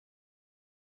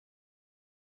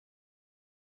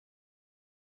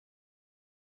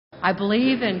I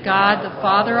believe in God the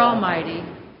Father Almighty,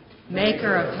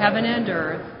 maker of heaven and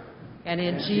earth, and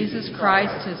in Jesus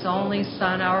Christ, his only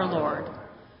Son, our Lord,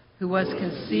 who was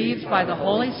conceived by the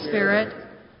Holy Spirit,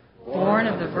 born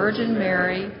of the Virgin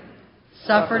Mary,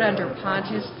 suffered under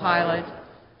Pontius Pilate,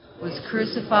 was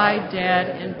crucified, dead,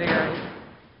 and buried.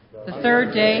 The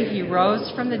third day he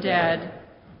rose from the dead.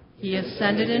 He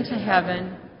ascended into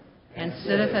heaven and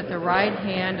sitteth at the right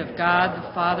hand of God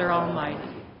the Father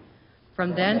Almighty.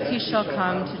 From thence he shall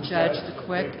come to judge the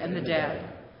quick and the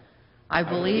dead. I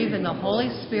believe in the Holy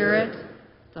Spirit,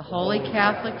 the Holy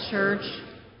Catholic Church,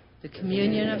 the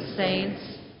communion of saints,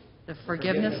 the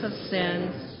forgiveness of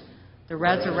sins, the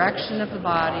resurrection of the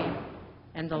body,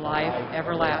 and the life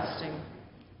everlasting.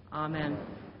 Amen.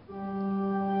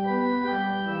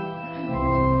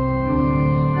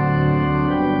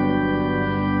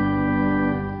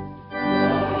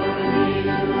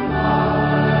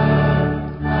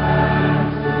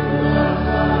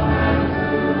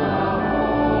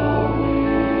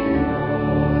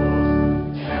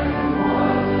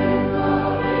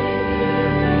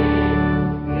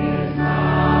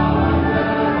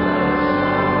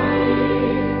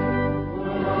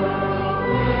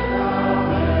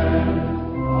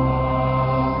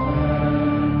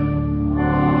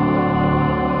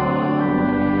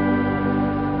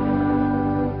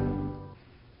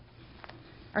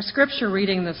 Our scripture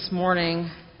reading this morning,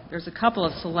 there's a couple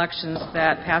of selections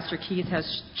that Pastor Keith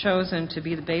has chosen to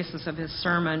be the basis of his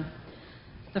sermon.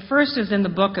 The first is in the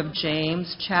book of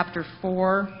James, chapter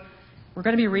 4. We're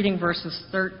going to be reading verses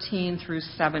 13 through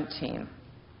 17.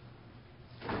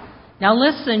 Now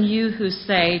listen, you who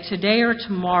say, today or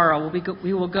tomorrow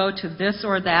we will go to this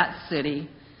or that city,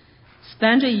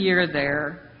 spend a year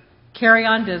there, carry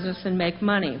on business, and make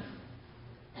money,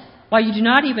 while you do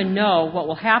not even know what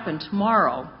will happen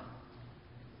tomorrow.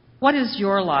 What is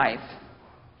your life?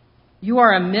 You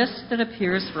are a mist that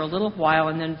appears for a little while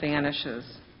and then vanishes.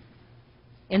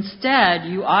 Instead,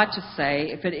 you ought to say,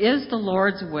 if it is the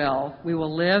Lord's will, we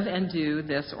will live and do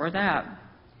this or that.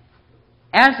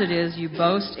 As it is, you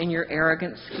boast in your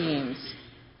arrogant schemes.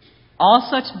 All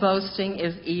such boasting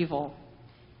is evil.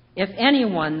 If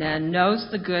anyone then knows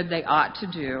the good they ought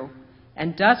to do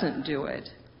and doesn't do it,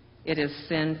 it is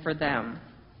sin for them.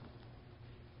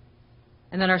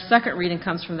 And then our second reading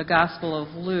comes from the Gospel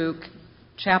of Luke,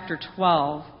 chapter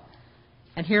 12.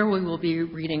 And here we will be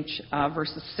reading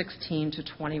verses 16 to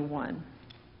 21.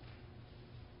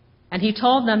 And he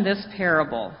told them this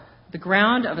parable. The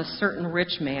ground of a certain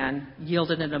rich man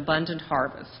yielded an abundant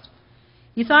harvest.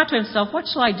 He thought to himself, what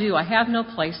shall I do? I have no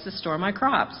place to store my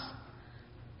crops.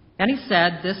 And he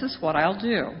said, this is what I'll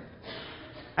do.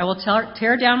 I will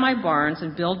tear down my barns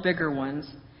and build bigger ones,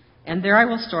 and there I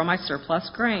will store my surplus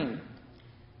grain.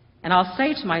 And I'll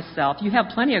say to myself, you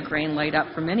have plenty of grain laid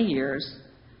up for many years.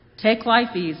 Take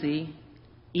life easy,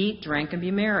 eat, drink, and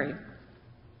be merry.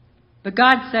 But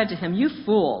God said to him, you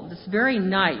fool, this very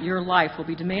night your life will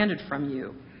be demanded from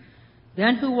you.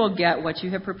 Then who will get what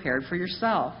you have prepared for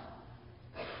yourself?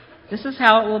 This is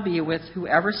how it will be with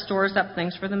whoever stores up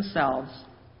things for themselves,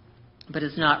 but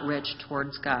is not rich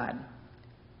towards God.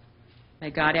 May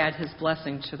God add his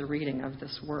blessing to the reading of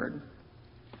this word.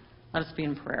 Let us be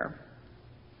in prayer.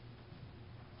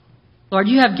 Lord,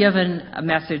 you have given a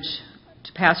message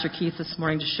to Pastor Keith this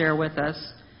morning to share with us.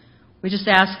 We just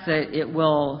ask that it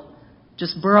will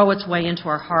just burrow its way into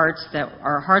our hearts, that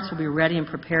our hearts will be ready and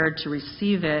prepared to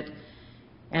receive it,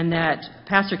 and that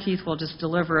Pastor Keith will just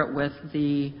deliver it with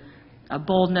the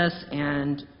boldness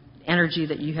and energy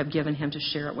that you have given him to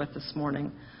share it with this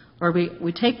morning. Lord,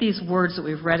 we take these words that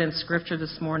we've read in Scripture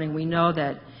this morning. We know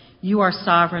that you are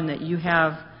sovereign, that you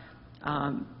have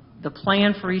the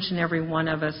plan for each and every one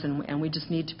of us, and we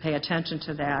just need to pay attention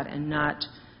to that and not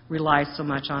rely so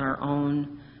much on our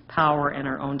own power and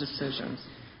our own decisions.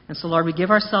 And so, Lord, we give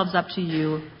ourselves up to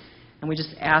you, and we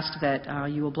just ask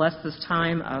that you will bless this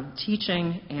time of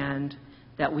teaching and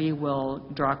that we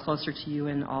will draw closer to you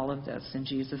in all of this. In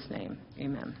Jesus' name,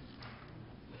 amen.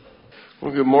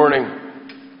 Well, good morning.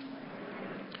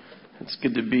 It's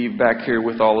good to be back here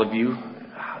with all of you.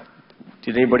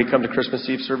 Did anybody come to Christmas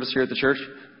Eve service here at the church?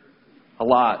 A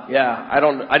lot, yeah.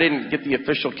 I didn't get the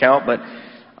official count, but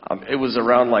it was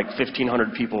around like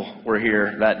 1,500 people were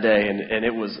here that day, and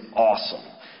it was awesome.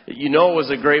 You know, it was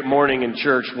a great morning in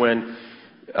church when,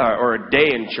 or a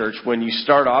day in church when you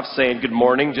start off saying good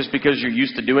morning just because you're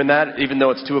used to doing that, even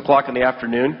though it's 2 o'clock in the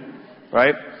afternoon,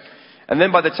 right? And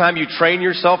then by the time you train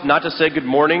yourself not to say good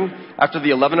morning after the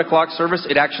 11 o'clock service,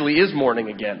 it actually is morning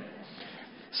again.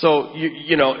 So,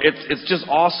 you know, it's just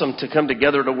awesome to come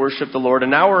together to worship the Lord.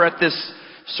 And now we're at this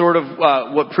sort of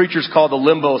what preachers call the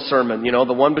limbo sermon, you know,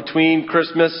 the one between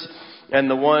Christmas and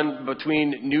the one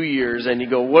between New Year's. And you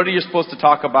go, what are you supposed to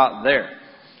talk about there?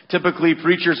 Typically,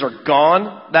 preachers are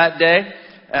gone that day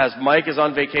as Mike is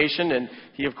on vacation, and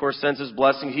he, of course, sends his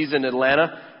blessing. He's in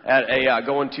Atlanta at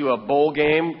going to a bowl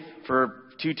game for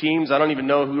 2 teams. I don't even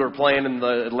know who are playing in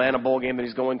the Atlanta bowl game that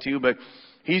he's going to, but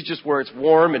he's just where it's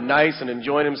warm and nice and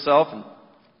enjoying himself, and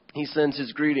he sends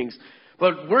his greetings.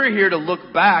 But we're here to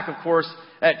look back, of course,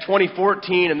 at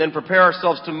 2014 and then prepare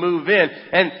ourselves to move in.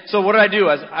 And so what did I do?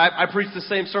 I preached the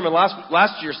same sermon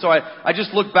last year, so I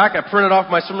just looked back. I printed off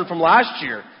my sermon from last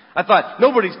year. I thought,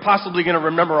 nobody's possibly going to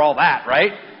remember all that,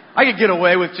 right? I could get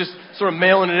away with just sort of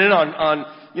mailing it in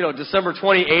on December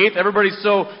 28th. Everybody's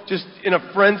so just in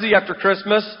a frenzy after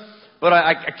Christmas. But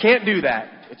I can't do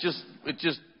that.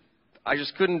 I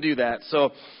just couldn't do that.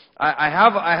 So I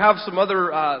have some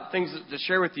other things to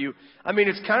share with you. I mean,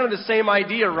 it's kind of the same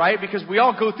idea, right? Because we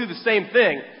all go through the same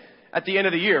thing at the end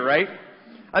of the year, right?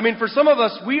 I mean, for some of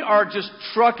us, we are just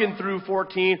trucking through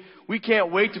 14. We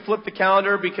can't wait to flip the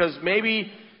calendar because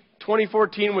maybe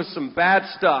 2014 was some bad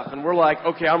stuff. And we're like,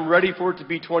 okay, I'm ready for it to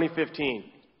be 2015.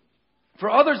 For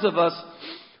others of us,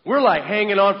 we're like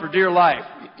hanging on for dear life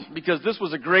because this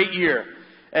was a great year.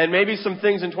 And maybe some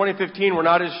things in 2015 we're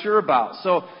not as sure about.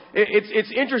 So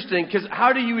it's interesting because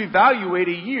how do you evaluate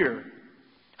a year?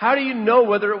 How do you know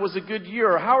whether it was a good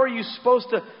year? Or how are you supposed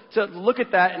to look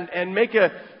at that and make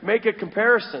a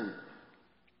comparison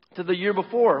to the year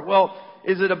before? Well,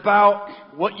 is it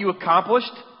about what you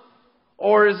accomplished?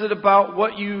 Or is it about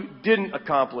what you didn't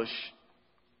accomplish?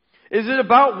 Is it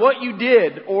about what you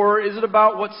did? Or is it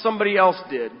about what somebody else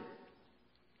did?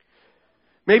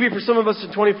 Maybe for some of us in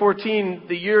 2014,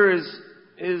 the year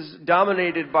is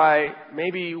dominated by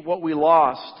maybe what we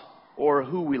lost or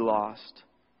who we lost.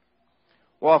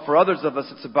 While for others of us,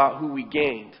 it's about who we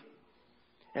gained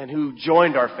and who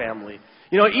joined our family.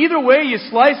 You know, either way you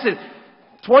slice it,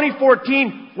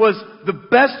 2014 was the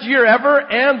best year ever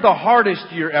and the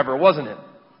hardest year ever, wasn't it?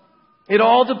 It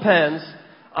all depends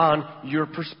on your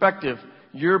perspective,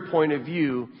 your point of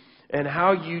view, and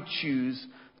how you choose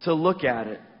to look at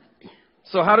it.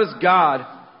 So how does God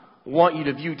want you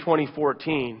to view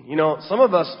 2014? You know, some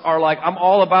of us are like, I'm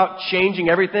all about changing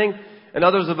everything. And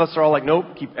others of us are all like,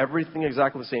 nope, keep everything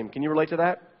exactly the same. Can you relate to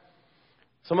that?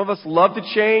 Some of us love to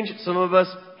change. Some of us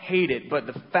hate it. But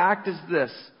the fact is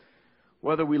this.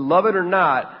 Whether we love it or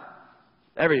not,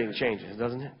 everything changes,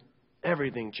 doesn't it?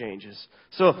 Everything changes.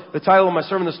 So the title of my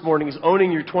sermon this morning is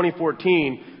Owning Your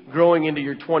 2014, Growing into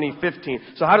Your 2015.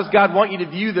 So how does God want you to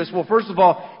view this? Well, first of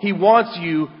all, He wants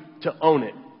you to own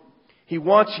it. He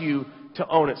wants you to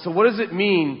own it. So what does it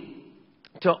mean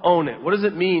to own it? What does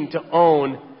it mean to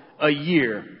own a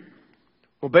year?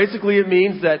 Well, basically it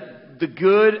means that the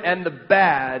good and the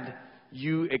bad,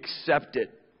 you accept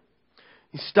it.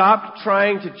 You stop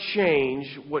trying to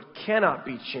change what cannot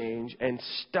be changed and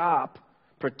stop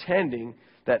pretending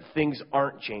that things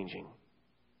aren't changing.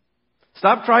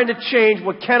 Stop trying to change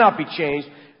what cannot be changed,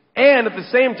 and at the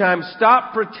same time,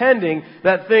 stop pretending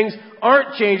that things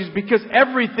aren't changes, because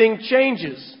everything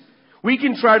changes. We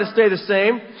can try to stay the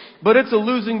same, but it's a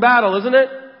losing battle, isn't it?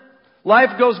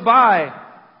 Life goes by.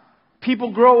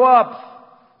 People grow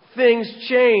up. Things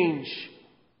change.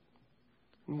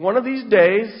 One of these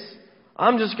days,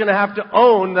 I'm just going to have to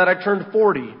own that I turned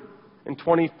 40 in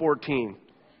 2014.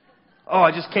 Oh,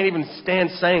 I just can't even stand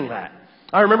saying that.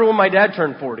 I remember when my dad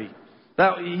turned 40.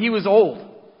 He was old.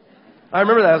 I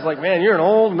remember that. I was like, man, you're an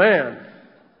old man.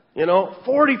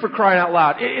 40 for crying out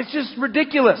loud. It's just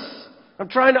ridiculous. I'm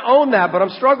trying to own that, but I'm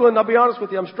struggling. I'll be honest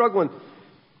with you, I'm struggling.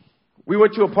 We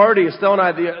went to a party, Estelle and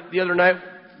I, the other night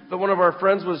that one of our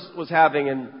friends was having,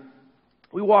 and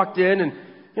we walked in and,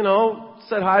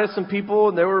 said hi to some people,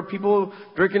 and there were people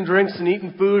drinking drinks and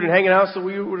eating food and hanging out. So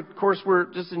we, of course, were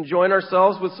just enjoying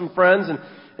ourselves with some friends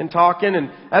and talking.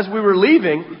 And as we were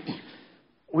leaving,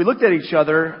 we looked at each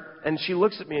other, and she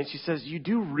looks at me and she says, you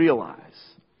do realize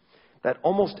that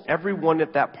almost everyone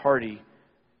at that party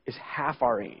is half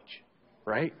our age,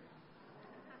 right?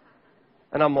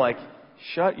 And I'm like,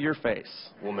 shut your face,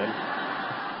 woman.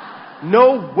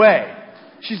 No way.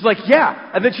 She's like,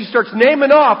 yeah. And then she starts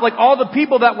naming off like all the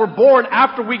people that were born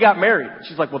after we got married.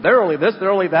 She's like, well, they're only this,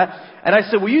 they're only that. And I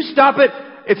said, will you stop it?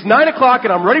 It's 9:00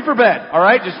 and I'm ready for bed. All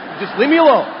right. Just leave me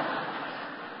alone.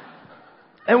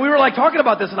 And we were like talking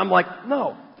about this, and I'm like,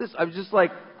 no, I was just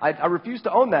like, I refuse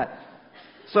to own that.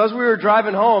 So as we were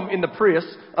driving home in the Prius,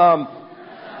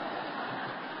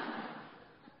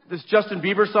 this Justin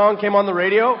Bieber song came on the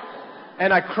radio.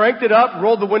 And I cranked it up,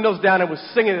 rolled the windows down, and was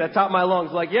singing it at the top of my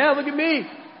lungs. Like, yeah, look at me.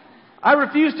 I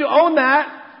refuse to own that,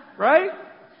 right?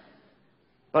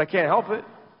 But I can't help it.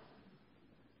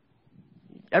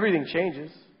 Everything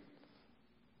changes.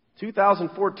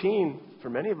 2014, for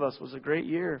many of us, was a great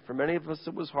year. For many of us,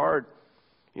 it was hard.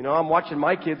 You know, I'm watching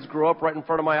my kids grow up right in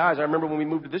front of my eyes. I remember when we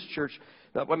moved to this church,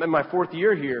 I'm in my 4th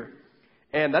year here,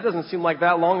 and that doesn't seem like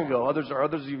that long ago. Others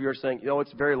of you are saying,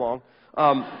 it's very long,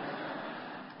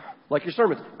 like your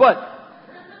sermons. But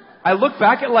I look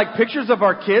back at like pictures of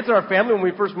our kids and our family when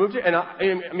we first moved here, and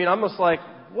I'm almost like,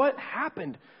 what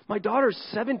happened? My daughter's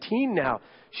 17 now.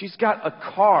 She's got a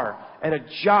car and a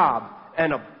job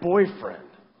and a boyfriend.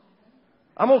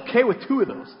 I'm okay with 2 of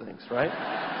those things, right?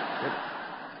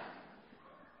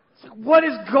 It's like, what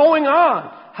is going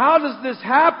on? How does this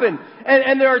happen?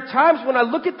 And there are times when I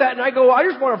look at that and I go, I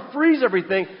just want to freeze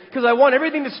everything because I want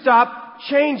everything to stop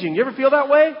changing. You ever feel that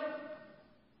way?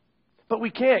 But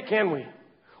we can't, can we?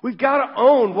 We've got to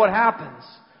own what happens.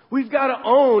 We've got to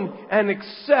own and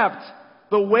accept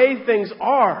the way things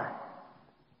are.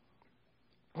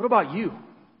 What about you?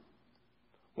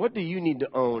 What do you need to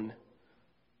own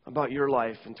about your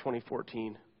life in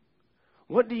 2014?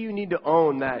 What do you need to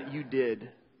own that you did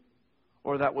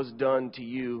or that was done to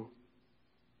you?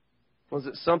 Was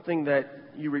it something that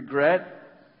you regret?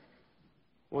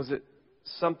 Was it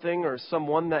something or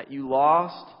someone that you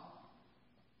lost?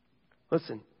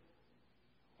 Listen,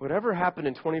 whatever happened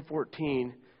in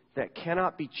 2014 that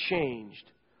cannot be changed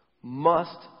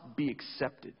must be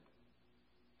accepted.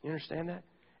 You understand that?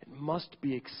 It must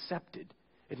be accepted.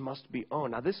 It must be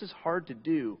owned. Now, this is hard to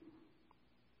do.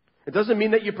 It doesn't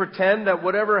mean that you pretend that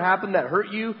whatever happened that hurt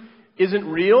you isn't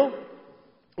real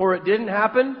or it didn't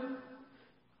happen.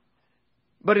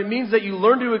 But it means that you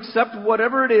learn to accept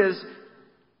whatever it is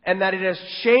and that it has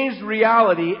changed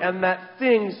reality and that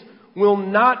things will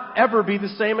not ever be the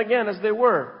same again as they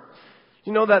were.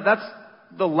 You know that's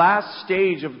the last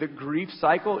stage of the grief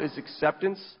cycle is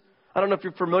acceptance. I don't know if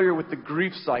you're familiar with the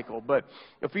grief cycle, but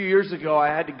a few years ago I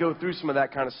had to go through some of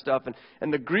that kind of stuff.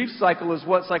 And the grief cycle is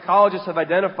what psychologists have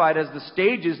identified as the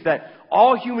stages that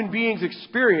all human beings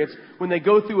experience when they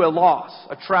go through a loss,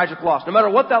 a tragic loss. No matter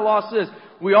what that loss is,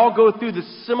 we all go through the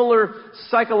similar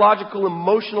psychological,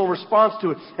 emotional response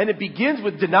to it. And it begins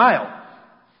with denial.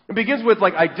 It begins with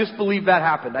I disbelieve that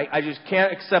happened. I just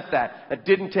can't accept that. That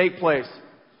didn't take place.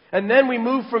 And then we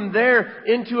move from there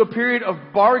into a period of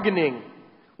bargaining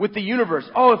with the universe.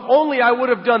 Oh, if only I would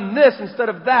have done this instead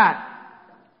of that,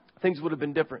 things would have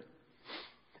been different.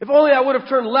 If only I would have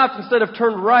turned left instead of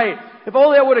turned right. If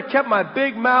only I would have kept my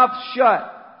big mouth shut.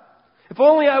 If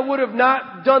only I would have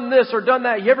not done this or done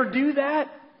that. You ever do that?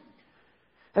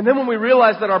 And then when we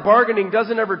realize that our bargaining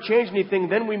doesn't ever change anything,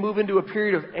 then we move into a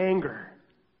period of anger.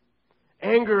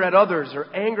 Anger at others,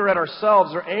 or anger at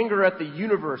ourselves, or anger at the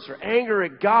universe, or anger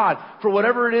at God for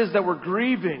whatever it is that we're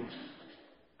grieving.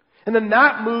 And then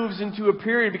that moves into a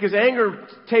period, because anger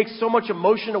takes so much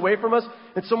emotion away from us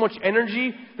and so much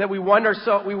energy that we find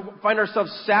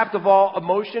ourselves sapped of all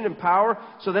emotion and power.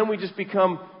 So then we just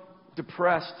become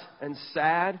depressed and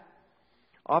sad,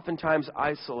 oftentimes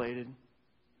isolated.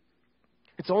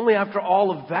 It's only after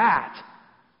all of that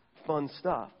fun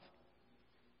stuff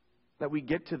that we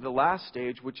get to the last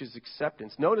stage, which is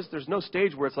acceptance. Notice there's no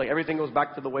stage where it's like everything goes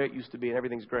back to the way it used to be and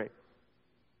everything's great.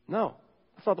 No,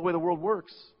 that's not the way the world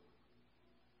works.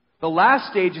 The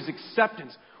last stage is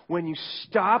acceptance, when you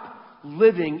stop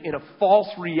living in a false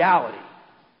reality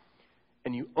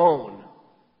and you own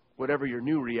whatever your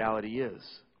new reality is.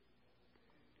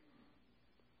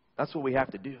 That's what we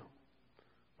have to do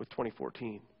with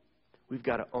 2014. We've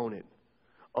got to own it.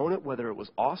 Own it whether it was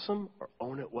awesome or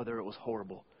own it whether it was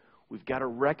horrible. We've got to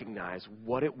recognize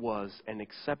what it was and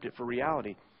accept it for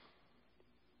reality.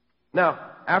 Now,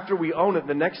 after we own it,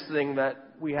 the next thing that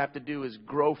we have to do is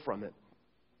grow from it.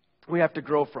 We have to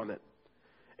grow from it.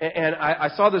 And I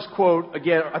saw this quote,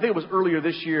 again, I think it was earlier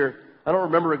this year. I don't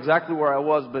remember exactly where I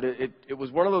was, but it was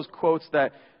one of those quotes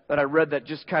that I read that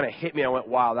just kind of hit me. I went,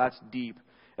 wow, that's deep.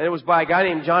 And it was by a guy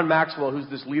named John Maxwell, who's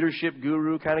this leadership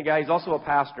guru kind of guy. He's also a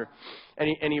pastor.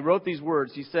 And he wrote these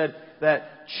words. He said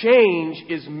that change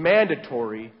is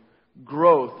mandatory,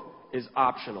 growth is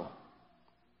optional.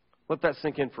 Let that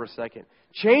sink in for a second.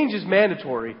 Change is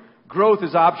mandatory, growth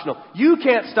is optional. You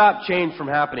can't stop change from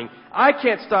happening. I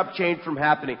can't stop change from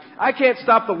happening. I can't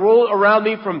stop the world around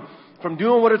me from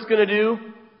doing what it's going to do.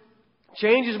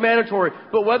 Change is mandatory.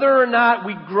 But whether or not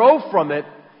we grow from it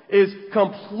is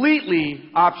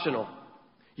completely optional.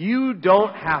 You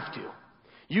don't have to.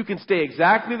 You can stay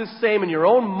exactly the same in your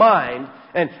own mind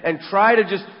and try to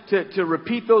just to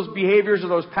repeat those behaviors or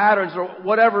those patterns or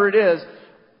whatever it is,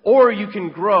 or you can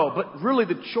grow. But really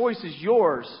the choice is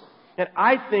yours. And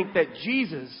I think that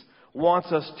Jesus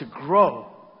wants us to grow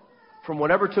from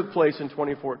whatever took place in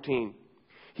 2014.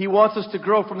 He wants us to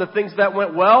grow from the things that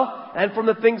went well and from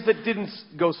the things that didn't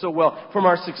go so well. From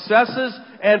our successes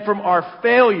and from our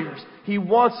failures. He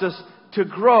wants us to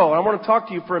grow. And I want to talk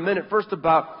to you for a minute first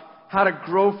about how to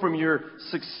grow from your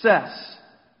success.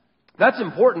 That's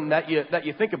important that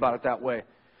you think about it that way.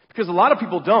 Because a lot of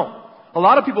people don't. A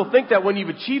lot of people think that when you've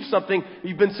achieved something,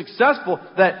 you've been successful,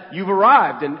 that you've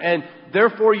arrived. And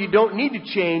therefore you don't need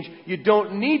to change. You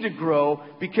don't need to grow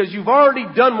because you've already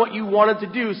done what you wanted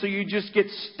to do. So you just get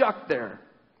stuck there.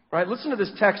 Right? Listen to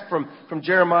this text from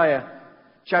Jeremiah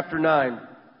chapter 9.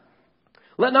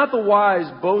 Let not the wise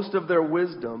boast of their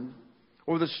wisdom,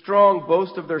 or the strong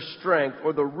boast of their strength,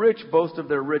 or the rich boast of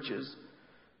their riches.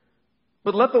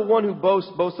 But let the one who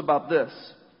boasts boast about this,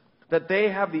 that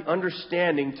they have the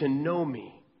understanding to know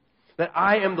me, that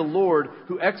I am the Lord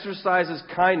who exercises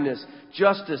kindness,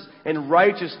 justice, and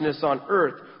righteousness on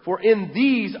earth. For in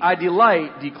these I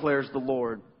delight, declares the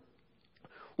Lord.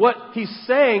 What he's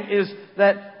saying is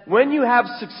that when you have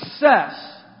success,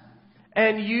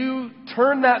 and you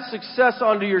turn that success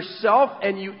onto yourself,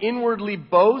 and you inwardly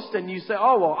boast, and you say,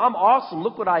 oh, well, I'm awesome,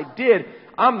 look what I did,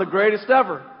 I'm the greatest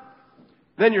ever.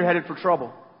 Then you're headed for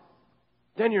trouble.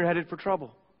 Then you're headed for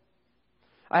trouble.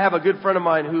 I have a good friend of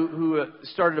mine who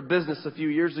started a business a few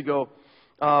years ago,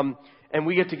 and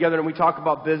we get together and we talk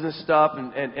about business stuff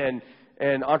and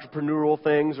entrepreneurial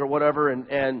things or whatever.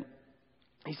 And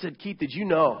he said, Keith, did you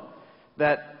know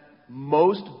that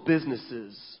most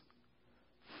businesses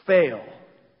fail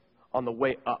on the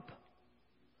way up?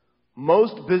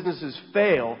 Most businesses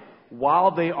fail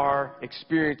while they are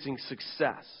experiencing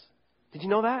success. Did you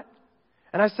know that?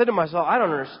 And I said to myself, I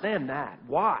don't understand that.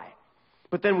 Why?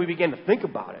 But then we began to think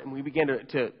about it, and we began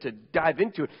to dive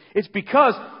into it. It's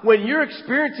because when you're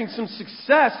experiencing some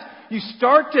success, you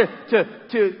start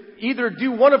to either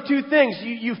do one of two things.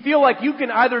 You feel like you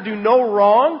can either do no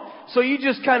wrong, so you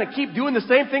just kind of keep doing the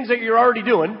same things that you're already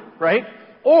doing, right?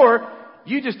 Or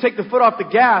you just take the foot off the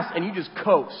gas and you just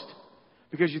coast.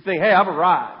 Because you think, hey, I've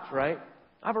arrived, right?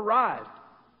 I've arrived.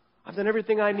 I've done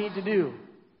everything I need to do.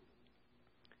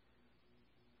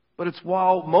 But it's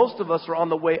while most of us are on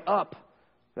the way up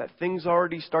that things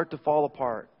already start to fall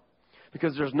apart.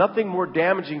 Because there's nothing more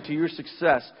damaging to your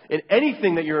success in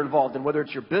anything that you're involved in, whether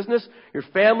it's your business, your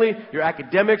family, your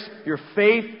academics, your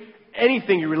faith,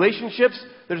 anything, your relationships.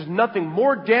 There's nothing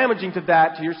more damaging to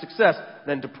that, to your success,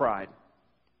 than to pride.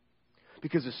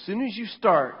 Because as soon as you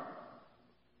start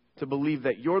to believe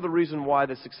that you're the reason why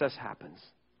the success happens,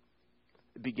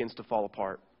 it begins to fall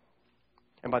apart.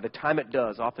 And by the time it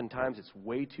does, oftentimes it's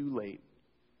way too late.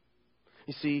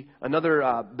 You see,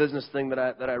 another business thing that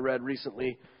I read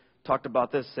recently talked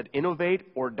about this. Said, innovate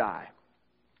or die.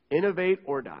 Innovate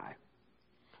or die.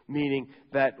 Meaning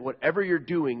that whatever you're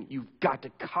doing, you've got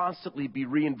to constantly be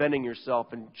reinventing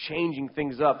yourself and changing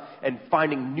things up and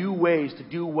finding new ways to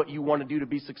do what you want to do to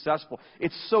be successful.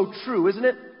 It's so true, isn't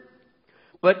it?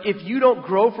 But if you don't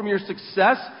grow from your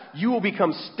success, you will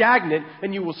become stagnant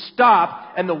and you will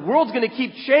stop, and the world's going to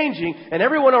keep changing, and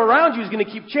everyone around you is going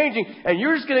to keep changing, and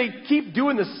you're just going to keep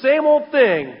doing the same old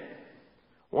thing,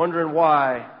 wondering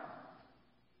why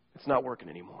it's not working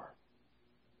anymore.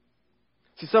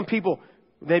 See, some people,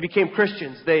 they became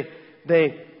Christians. They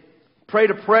prayed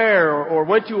a prayer or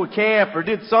went to a camp or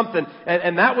did something,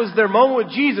 and that was their moment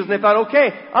with Jesus, and they thought,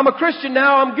 okay, I'm a Christian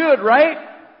now, I'm good, right?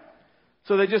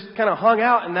 So they just kind of hung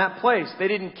out in that place. They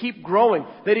didn't keep growing.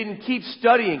 They didn't keep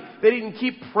studying. They didn't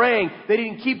keep praying. They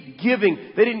didn't keep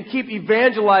giving. They didn't keep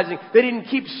evangelizing. They didn't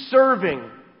keep serving.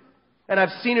 And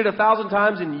I've seen it 1,000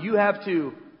 times, and you have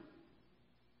too.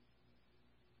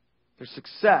 Their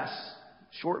success,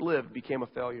 short-lived, became a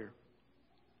failure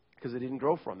because they didn't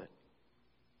grow from it.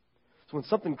 So when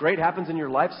something great happens in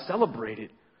your life, celebrate it.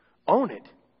 Own it.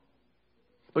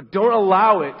 But don't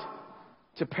allow it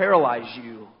to paralyze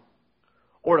you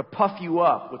or to puff you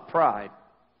up with pride.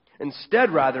 Instead,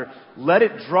 rather, let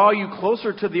it draw you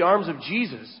closer to the arms of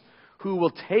Jesus, who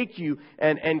will take you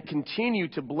and continue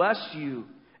to bless you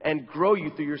and grow you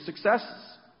through your successes.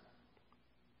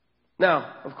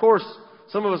 Now, of course,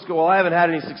 some of us go, well, I haven't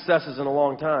had any successes in a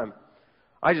long time.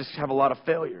 I just have a lot of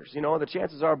failures. You know, the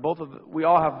chances are we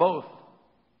all have both.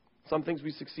 Some things we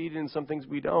succeed in, some things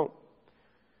we don't.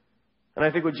 And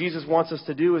I think what Jesus wants us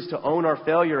to do is to own our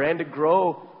failure and to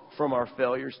grow from our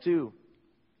failures too.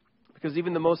 Because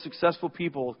even the most successful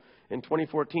people in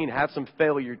 2014 have some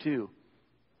failure too.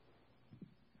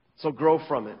 So grow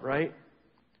from it, right?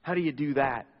 How do you do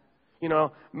that? You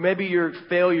know, maybe your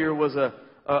failure was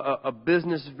a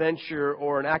business venture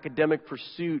or an academic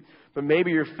pursuit, but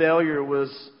maybe your failure was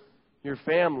your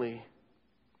family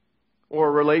or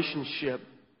a relationship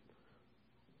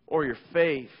or or your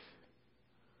faith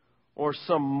or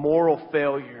some moral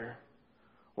failure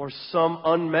or some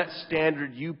unmet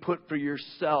standard you put for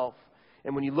yourself.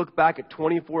 And when you look back at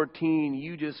 2014,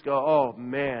 you just go, oh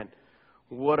man,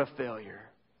 what a failure.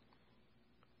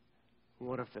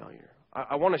 What a failure.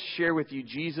 I want to share with you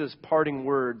Jesus' parting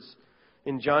words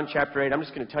in John chapter 8. I'm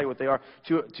just going to tell you what they are.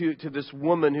 To this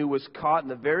woman who was caught in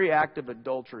the very act of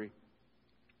adultery.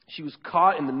 She was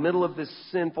caught in the middle of this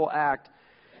sinful act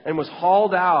and was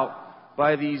hauled out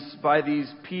by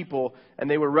these people, and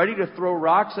they were ready to throw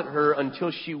rocks at her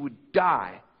until she would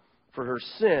die for her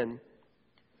sin.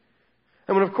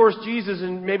 And when, of course, Jesus,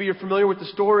 and maybe you're familiar with the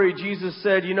story, Jesus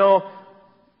said, you know,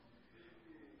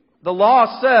 the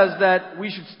law says that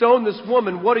we should stone this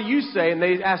woman. What do you say? And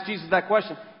they asked Jesus that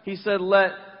question. He said,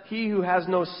 let he who has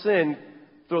no sin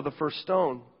throw the first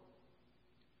stone.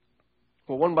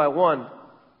 Well, one by one,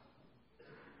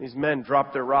 these men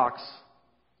dropped their rocks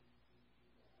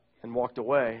and walked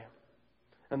away.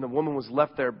 And the woman was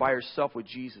left there by herself with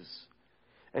Jesus.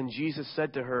 And Jesus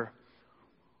said to her,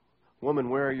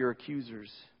 woman, where are your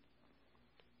accusers?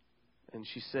 And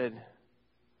she said,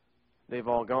 they've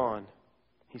all gone.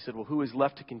 He said, well, who is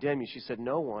left to condemn you? She said,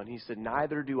 no one. He said,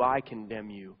 neither do I condemn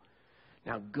you.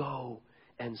 Now go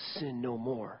and sin no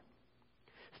more.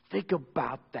 Think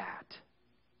about that.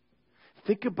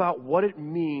 Think about what it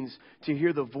means to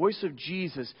hear the voice of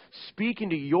Jesus speak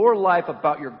into your life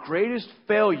about your greatest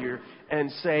failure and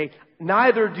say,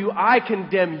 neither do I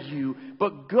condemn you,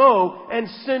 but go and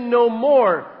sin no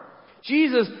more.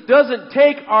 Jesus doesn't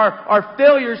take our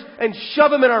failures and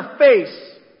shove them in our face.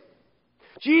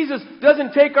 Jesus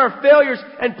doesn't take our failures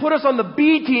and put us on the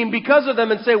B team because of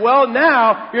them and say, well,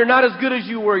 now you're not as good as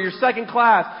you were. You're second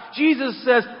class. Jesus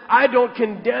says, I don't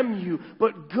condemn you,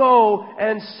 but go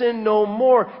and sin no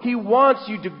more. He wants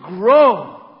you to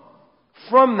grow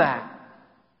from that.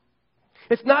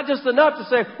 It's not just enough to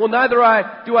say, well, neither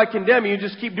do I condemn you.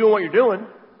 Just keep doing what you're doing.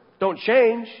 Don't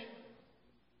change.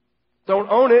 Don't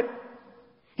own it.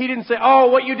 He didn't say,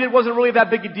 oh, what you did wasn't really that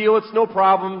big a deal. It's no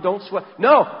problem. Don't sweat.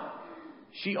 No.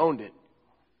 She owned it.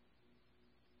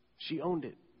 She owned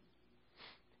it.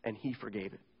 And he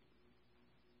forgave it.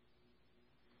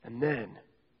 And then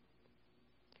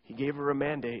he gave her a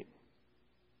mandate.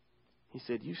 He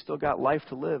said, you've still got life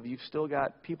to live. You've still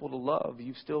got people to love.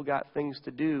 You've still got things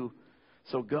to do.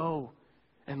 So go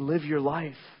and live your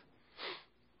life.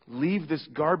 Leave this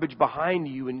garbage behind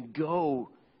you and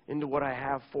go into what I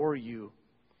have for you.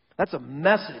 That's a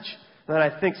message that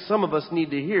I think some of us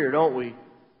need to hear, don't we?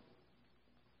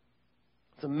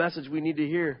 It's a message we need to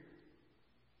hear.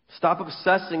 Stop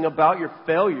obsessing about your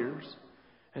failures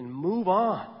and move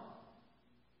on.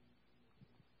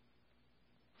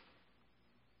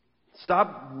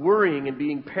 Stop worrying and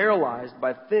being paralyzed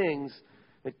by things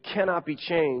that cannot be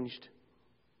changed.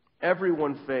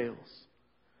 Everyone fails,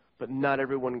 but not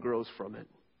everyone grows from it.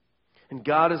 And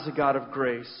God is a God of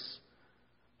grace.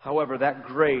 However, that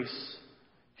grace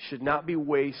should not be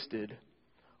wasted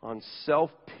on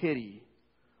self-pity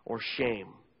or shame.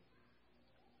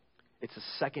 It's a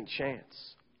second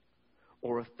chance,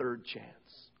 or a third chance,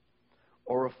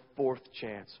 or a fourth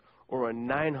chance, or a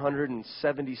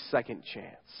 972nd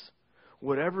chance.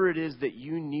 Whatever it is that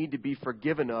you need to be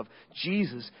forgiven of,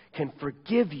 Jesus can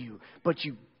forgive you, but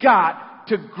you've got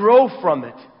to grow from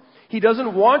it. He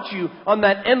doesn't want you on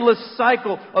that endless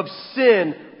cycle of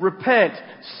sin, repent,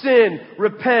 sin,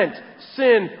 repent,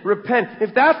 sin, repent.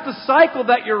 If that's the cycle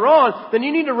that you're on, then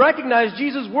you need to recognize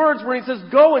Jesus' words where he says,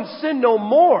 go and sin no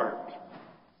more.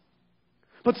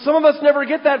 But some of us never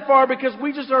get that far because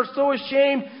we just are so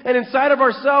ashamed and inside of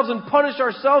ourselves and punish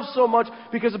ourselves so much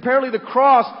because apparently the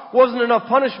cross wasn't enough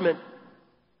punishment.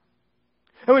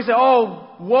 And we say,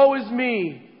 oh, woe is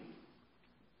me.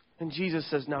 And Jesus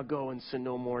says, now go and sin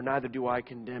no more. Neither do I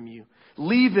condemn you.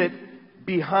 Leave it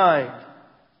behind.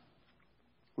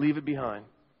 Leave it behind.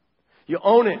 You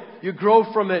own it. You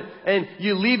grow from it. And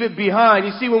you leave it behind.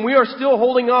 You see, when we are still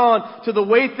holding on to the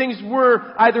way things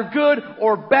were, either good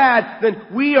or bad, then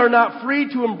we are not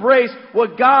free to embrace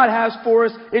what God has for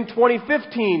us in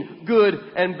 2015, good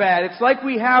and bad. It's like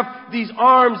we have these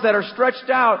arms that are stretched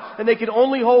out and they can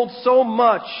only hold so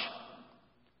much.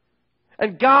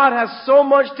 And God has so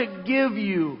much to give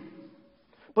you.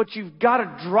 But you've got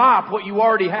to drop what you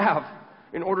already have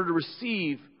in order to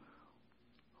receive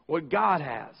what God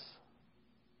has.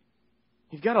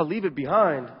 You've got to leave it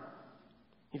behind.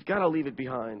 You've got to leave it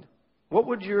behind. What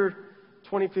would your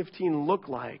 2015 look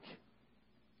like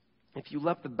if you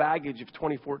left the baggage of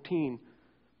 2014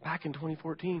 back in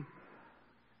 2014?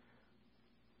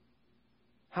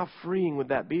 How freeing would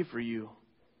that be for you?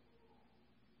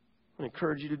 I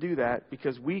encourage you to do that,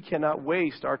 because we cannot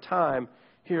waste our time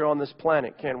here on this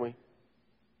planet, can we?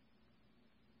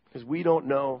 Because we don't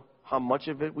know how much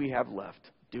of it we have left,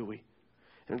 do we?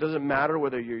 And it doesn't matter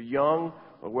whether you're young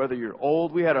or whether you're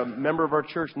old. We had a member of our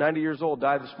church, 90 years old,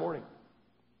 die this morning.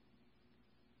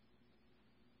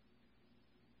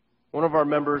 One of our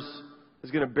members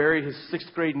is going to bury his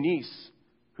 6th grade niece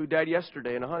who died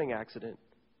yesterday in a hunting accident.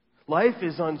 Life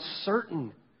is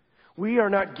uncertain. We are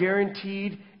not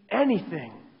guaranteed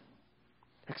anything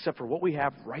except for what we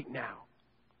have right now.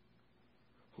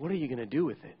 What are you going to do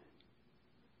with it?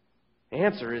 The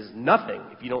answer is nothing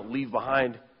if you don't leave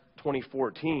behind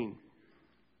 2014.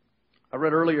 I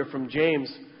read earlier from James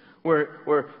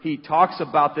where he talks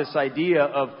about this idea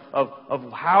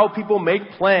of how people make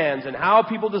plans and how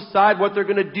people decide what they're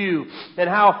going to do, and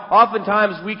how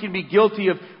oftentimes we can be guilty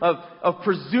of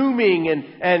presuming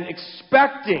and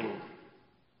expecting,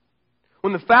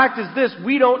 when the fact is this: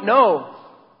 we don't know.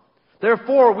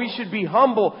 Therefore, we should be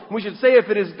humble. We should say if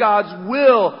it is God's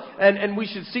will, and we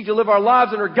should seek to live our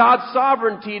lives under God's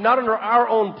sovereignty, not under our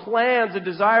own plans and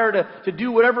desire to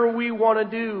do whatever we want to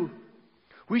do.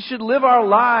 We should live our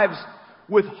lives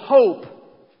with hope,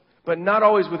 but not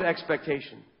always with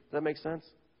expectation. Does that make sense?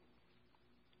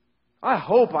 I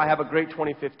hope I have a great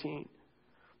 2015,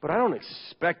 but I don't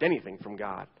expect anything from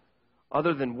God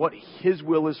other than what His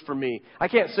will is for me. I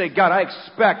can't say, God, I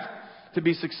expect to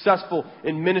be successful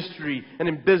in ministry and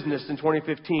in business in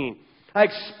 2015. I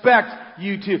expect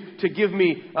you to give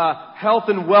me health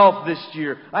and wealth this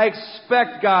year. I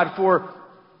expect, God, for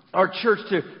our church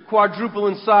to quadruple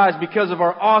in size because of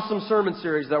our awesome sermon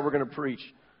series that we're going to preach.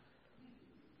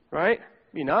 Right?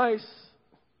 Be nice.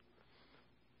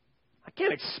 I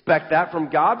can't expect that from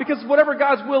God, because whatever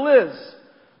God's will is.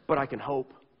 But I can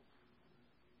hope.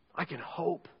 I can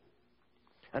hope.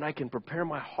 And I can prepare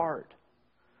my heart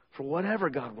for whatever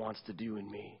God wants to do in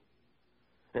me.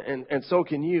 And so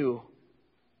can you.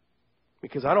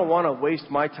 Because I don't want to waste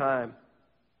my time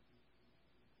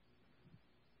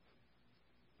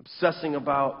obsessing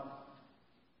about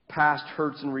past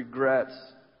hurts and regrets,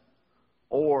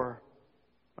 or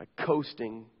by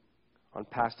coasting on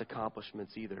past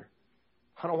accomplishments either.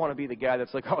 I don't want to be the guy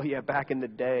that's like, oh yeah, back in the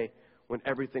day when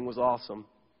everything was awesome,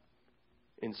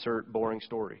 insert boring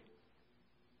story,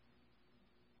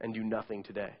 and do nothing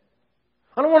today.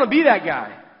 I don't want to be that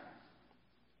guy.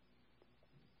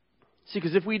 See,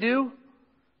 because if we do,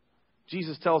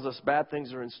 Jesus tells us bad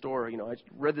things are in store. You know, I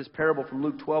read this parable from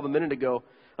Luke 12 a minute ago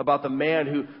about the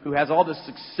man who has all this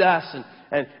success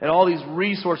and all these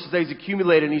resources that he's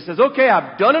accumulated. And he says, okay,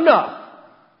 I've done enough.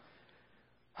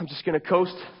 I'm just going to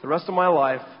coast the rest of my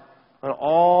life on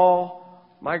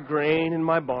all my grain in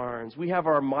my barns. We have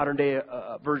our modern day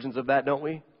versions of that, don't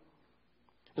we?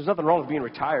 There's nothing wrong with being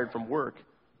retired from work,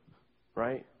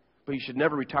 right? But you should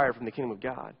never retire from the kingdom of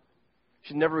God. You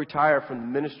should never retire from the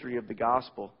ministry of the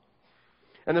gospel.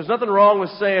 And there's nothing wrong with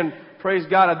saying, praise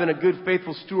God, I've been a good,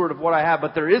 faithful steward of what I have.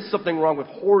 But there is something wrong with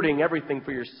hoarding everything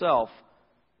for yourself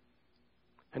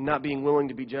and not being willing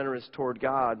to be generous toward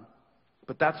God.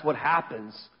 But that's what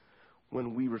happens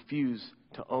when we refuse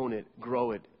to own it, grow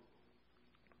it,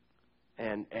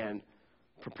 and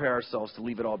prepare ourselves to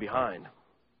leave it all behind.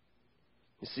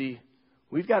 You see,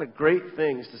 we've got great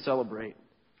things to celebrate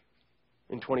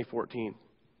in 2014.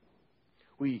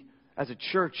 We, as a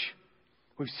church,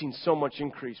 we've seen so much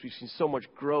increase. We've seen so much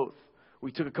growth.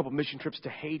 We took a couple mission trips to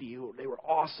Haiti. They were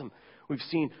awesome. We've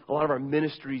seen a lot of our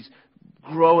ministries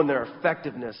grow in their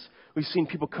effectiveness. We've seen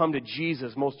people come to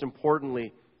Jesus, most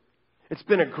importantly. It's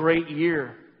been a great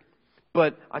year.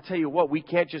 But I tell you what, we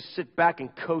can't just sit back and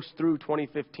coast through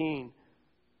 2015.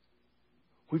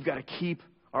 We've got to keep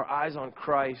our eyes on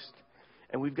Christ.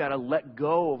 And we've got to let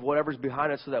go of whatever's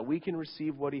behind us so that we can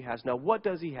receive what He has. Now, what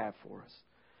does He have for us?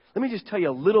 Let me just tell you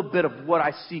a little bit of what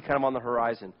I see kind of on the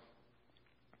horizon.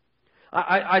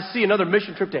 I see another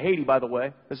mission trip to Haiti, by the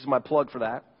way. This is my plug for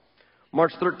that.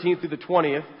 March 13th through the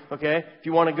 20th, okay? If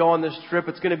you want to go on this trip,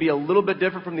 it's going to be a little bit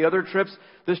different from the other trips.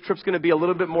 This trip's going to be a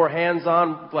little bit more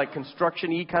hands-on, like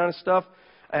construction-y kind of stuff.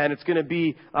 And it's going to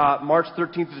be March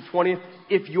 13th through the 20th.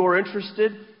 If you're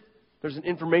interested, there's an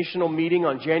informational meeting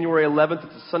on January 11th.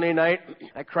 It's a Sunday night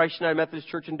at Christ United Methodist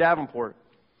Church in Davenport.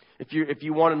 If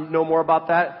you want to know more about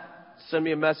that, send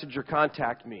me a message or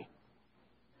contact me.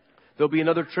 There'll be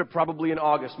another trip probably in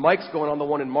August. Mike's going on the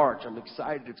one in March. I'm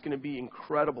excited. It's going to be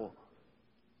incredible.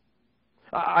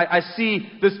 I see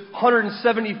this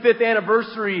 175th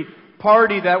anniversary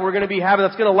party that we're going to be having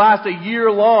that's going to last a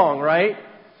year long, right?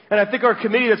 And I think our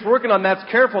committee that's working on that's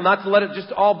careful not to let it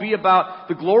just all be about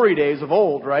the glory days of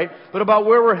old, right? But about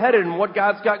where we're headed and what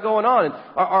God's got going on. And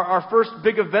our first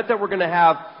big event that we're going to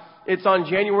have It's on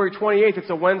January 28th. It's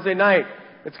a Wednesday night.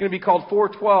 It's going to be called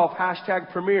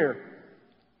 412 #Premiere.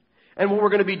 And what we're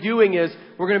going to be doing is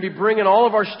we're going to be bringing all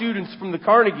of our students from the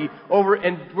Carnegie over,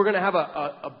 and we're going to have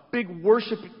a big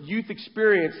worship youth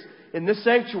experience in this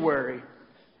sanctuary.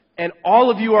 And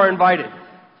all of you are invited.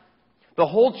 The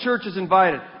whole church is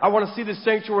invited. I want to see this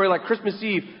sanctuary like Christmas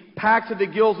Eve, packed to the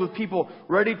gills with people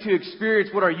ready to experience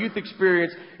what our youth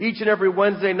experience each and every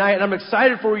Wednesday night. And I'm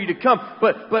excited for you to come.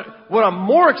 But what I'm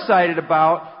more excited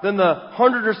about than the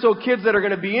 100 or so kids that are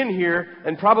going to be in here,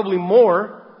 and probably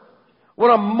more, what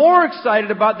I'm more excited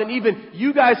about than even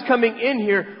you guys coming in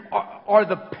here are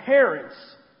the parents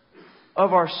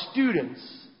of our students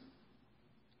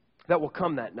that will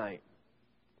come that night.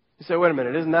 You say, wait a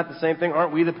minute, isn't that the same thing?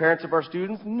 Aren't we the parents of our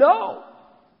students? No.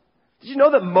 Did you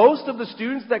know that most of the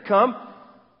students that come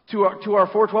to our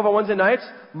 412 on Wednesday nights,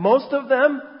 most of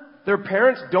them, their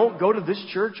parents don't go to this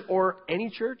church or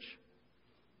any church?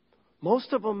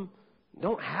 Most of them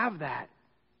don't have that.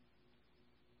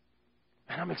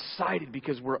 And I'm excited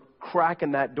because we're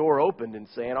cracking that door open and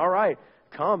saying, all right,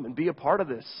 come and be a part of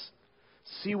this.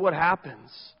 See what happens.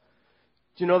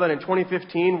 Do you know that in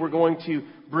 2015, we're going to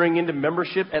bring into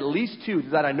membership at least 2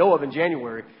 that I know of in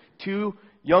January, 2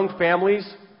 young families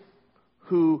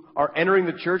who are entering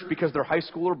the church because their high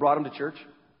schooler brought them to church?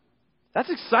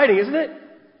 That's exciting, isn't it?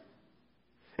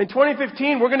 In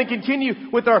 2015, we're going to continue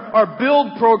with our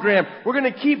build program. We're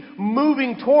going to keep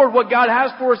moving toward what God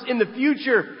has for us in the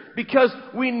future, because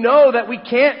we know that we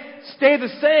can't stay the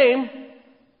same.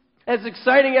 As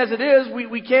exciting as it is,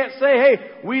 we can't say, hey,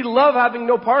 we love having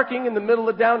no parking in the middle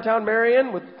of downtown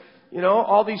Marion with,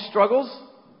 all these struggles.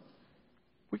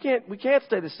 We can't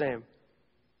stay the same.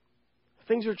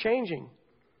 Things are changing.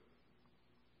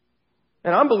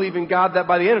 And I'm believing, God, that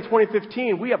by the end of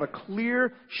 2015, we have a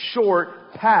clear,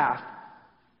 short path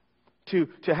to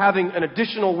having an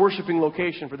additional worshiping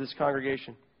location for this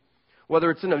congregation. Whether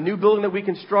it's in a new building that we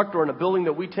construct or in a building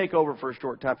that we take over for a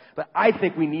short time. But I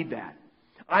think we need that.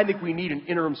 I think we need an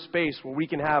interim space where we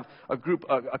can have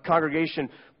a congregation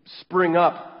spring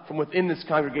up from within this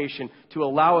congregation to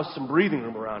allow us some breathing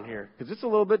room around here. Because it's a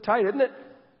little bit tight, isn't it?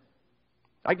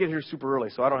 I get here super early,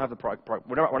 so I don't have the park.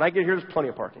 When I get here, there's plenty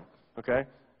of parking. Okay?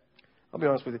 I'll be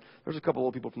honest with you. There's a couple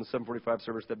old people from the 7:45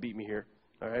 service that beat me here.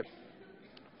 All right?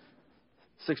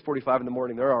 6:45 in the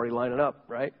morning, they're already lining up,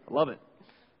 right? I love it.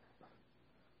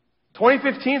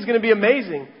 2015 is going to be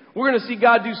amazing. We're going to see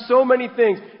God do so many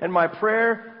things. And my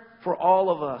prayer for all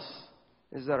of us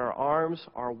is that our arms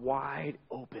are wide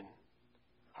open.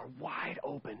 Are wide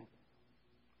open.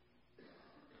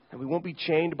 And we won't be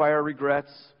chained by our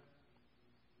regrets.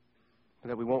 And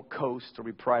that we won't coast or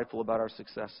be prideful about our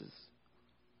successes.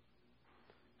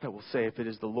 That we'll say, if it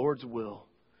is the Lord's will,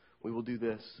 we will do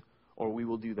this or we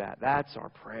will do that. That's our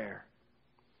prayer.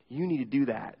 You need to do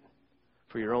that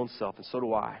for your own self, and so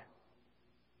do I.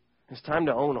 It's time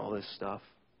to own all this stuff,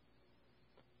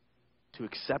 to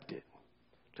accept it,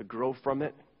 to grow from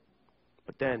it,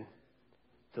 but then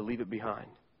to leave it behind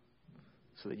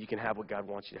so that you can have what God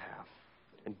wants you to have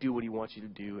and do what He wants you to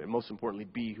do, and most importantly,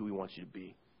 be who He wants you to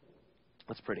be.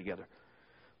 Let's pray together.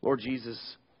 Lord Jesus,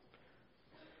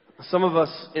 some of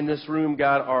us in this room,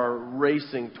 God, are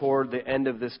racing toward the end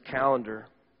of this calendar.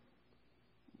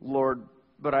 Lord,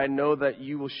 but I know that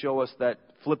You will show us that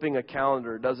flipping a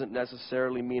calendar doesn't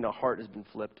necessarily mean a heart has been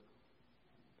flipped.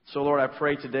 So, Lord, I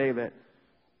pray today that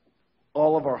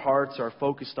all of our hearts are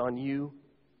focused on You,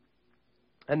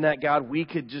 and that, God, we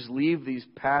could just leave these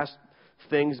past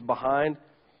things behind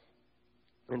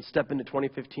and step into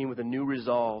 2015 with a new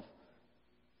resolve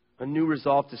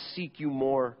to seek You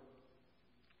more,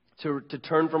 to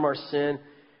turn from our sin,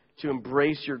 to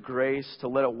embrace Your grace, to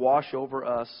let it wash over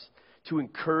us, to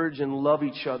encourage and love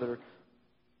each other,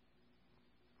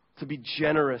 to be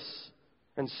generous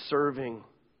and serving.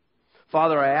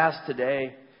 Father, I ask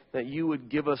today that You would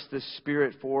give us this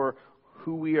spirit for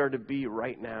who we are to be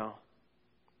right now.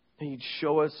 And You'd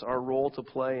show us our role to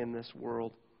play in this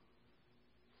world.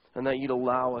 And that You'd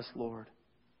allow us, Lord,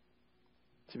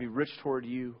 to be rich toward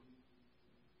You,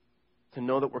 to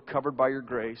know that we're covered by Your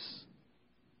grace,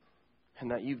 and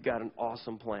that You've got an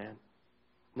awesome plan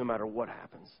no matter what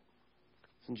happens.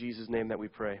 It's in Jesus' name that we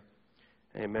pray.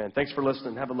 Amen. Thanks for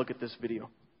listening. Have a look at this video.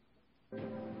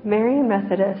 Marion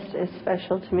Methodist is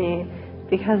special to me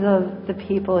because of the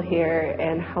people here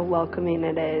and how welcoming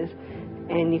it is,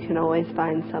 and you can always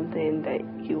find something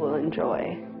that you will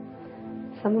enjoy.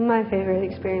 Some of my favorite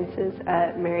experiences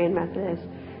at Marion Methodist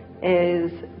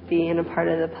is being a part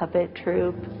of the puppet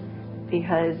troupe,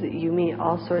 because you meet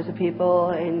all sorts of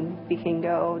people and we can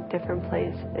go different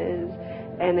places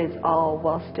and it's all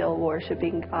while still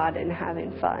worshiping God and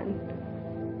having fun.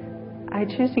 I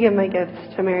choose to give my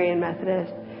gifts to Marion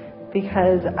Methodist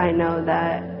because I know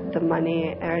that the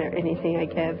money or anything I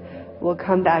give will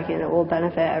come back and it will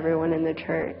benefit everyone in the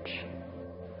church.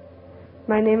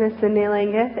 My name is Cindy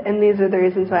Langeth, and these are the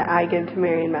reasons why I give to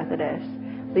Marion Methodist.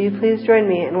 Will you please join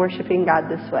me in worshiping God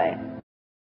this way?